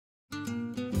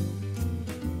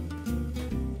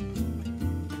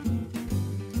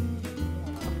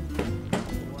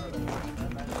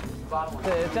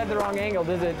It's at the wrong angle,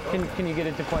 does it? Can you get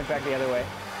it to point back the other way?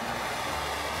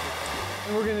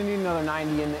 And we're going to need another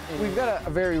 90. We've got a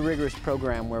very rigorous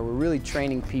program where we're really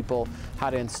training people how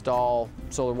to install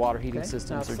solar water heating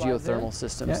systems or geothermal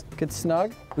systems. Yeah. Get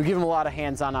snug. We give them a lot of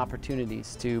hands-on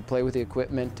opportunities to play with the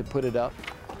equipment, to put it up.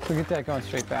 So get that going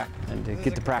straight back and to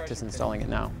get the practice installing it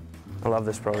now. I love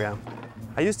this program.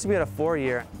 I used to be at a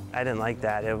 4-year. I didn't like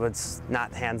that. It was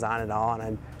not hands-on at all, and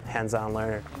I'm a hands-on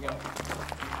learner.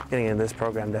 Getting into this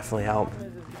program definitely helped.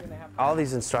 All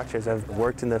these instructors have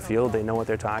worked in the field, they know what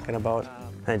they're talking about,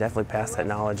 and they definitely pass that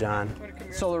knowledge on.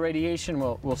 Solar radiation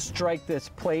will strike this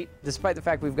plate. Despite the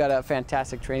fact we've got a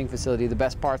fantastic training facility, the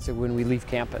best parts are when we leave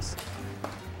campus.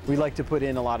 We like to put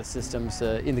in a lot of systems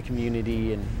in the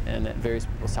community and at various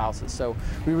people's houses. So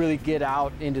we really get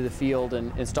out into the field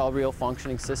and install real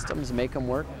functioning systems, make them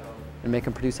work, and make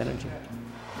them produce energy.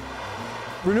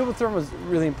 Renewable thermal is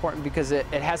really important because it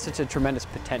has such a tremendous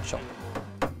potential.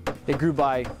 It grew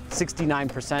by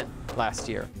 69% last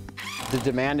year. The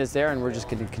demand is there, and we're just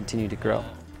going to continue to grow.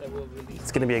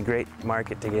 It's going to be a great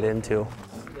market to get into.